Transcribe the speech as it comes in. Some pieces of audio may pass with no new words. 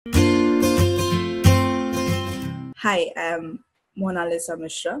Hi, I'm Monalisa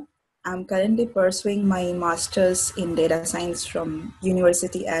Mishra. I'm currently pursuing my master's in data science from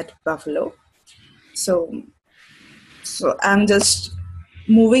University at Buffalo. So, so I'm just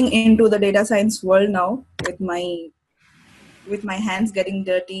moving into the data science world now with my hands getting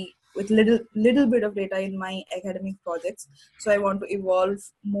dirty with little bit of data in my academic projects. So I want to evolve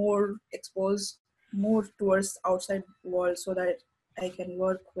more, expose more towards outside world so that I can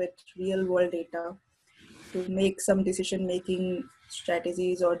work with real world data to make some decision making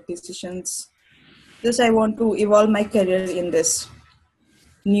strategies or decisions. This I want to evolve my career in this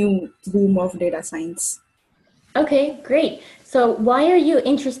new boom of data science. Okay, great. So why are you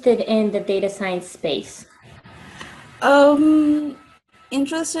interested in the data science space? Um,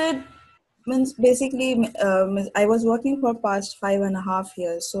 Interested means basically I was working for past 5.5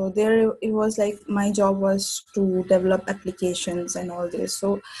 years. So there it was like my job was to develop applications and all this.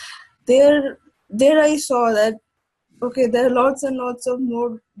 So there there I saw that okay, there are lots and lots of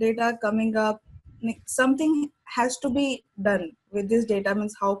more data coming up. Something has to be done with this data.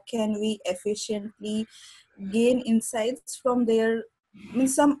 Means how can we efficiently gain insights from there?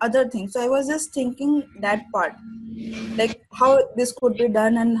 Means some other things. So I was just thinking that part, like how this could be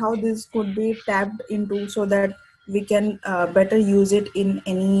done and how this could be tapped into, so that we can better use it in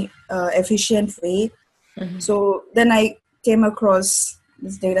any efficient way. Mhm. So then I came across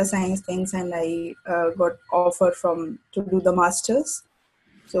this data science things, and I got offer from to do the masters.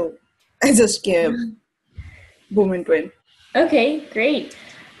 So I just came boom into it. Okay, great.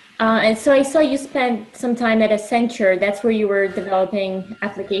 And so I saw you spent some time at Accenture. That's where you were developing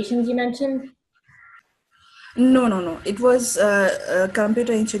applications you mentioned? No. It was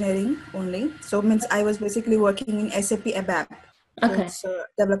computer engineering only. So means I was basically working in SAP ABAP. So Okay. it's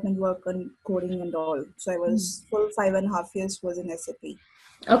development work on coding and all. So I was full 5.5 years was in SAP.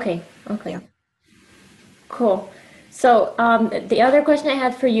 Okay, Yeah. okay, cool. So the other question I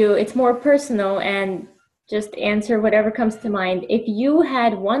had for you, it's more personal and just answer whatever comes to mind. If you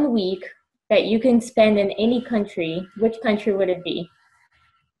had 1 week that you can spend in any country, which country would it be?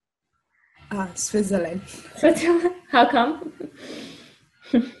 Switzerland. Switzerland? How come?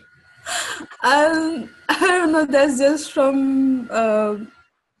 I don't know. That's just from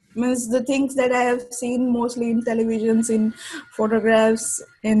means the things that I have seen mostly in televisions, in photographs,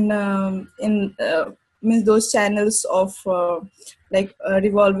 in means those channels of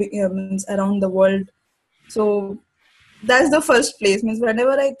revolving means around the world. So that's the first place. Means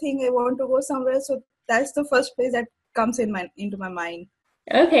whenever I think I want to go somewhere, so that's the first place that comes into my mind.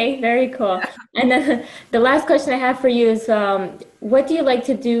 Okay, very cool. And then the last question I have for you is, what do you like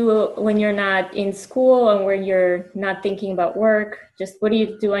to do when you're not in school and when you're not thinking about work? Just what do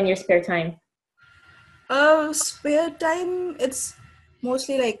you do on your spare time? Spare time, it's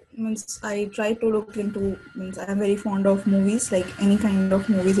mostly like means I try to look into, means I'm very fond of movies, like any kind of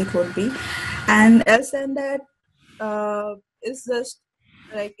movies it would be, and else than that, it's just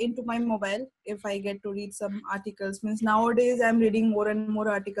like into my mobile. If I get to read some articles, means nowadays I'm reading more and more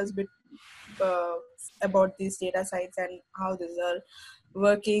articles uh, about these data sites and how these are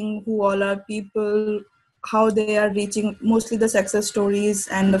working, who all are people, how they are reaching, mostly the success stories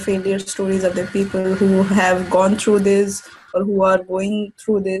and the failure stories of the people who have gone through this or who are going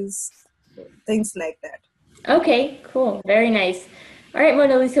through this, things like that. Okay, cool. Very nice. All right,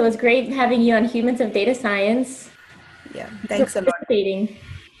 Mona Lisa, it was great having you on Humans of Data Science. Yeah, Thanks for thanks a lot. participating.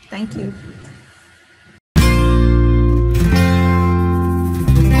 Thank you.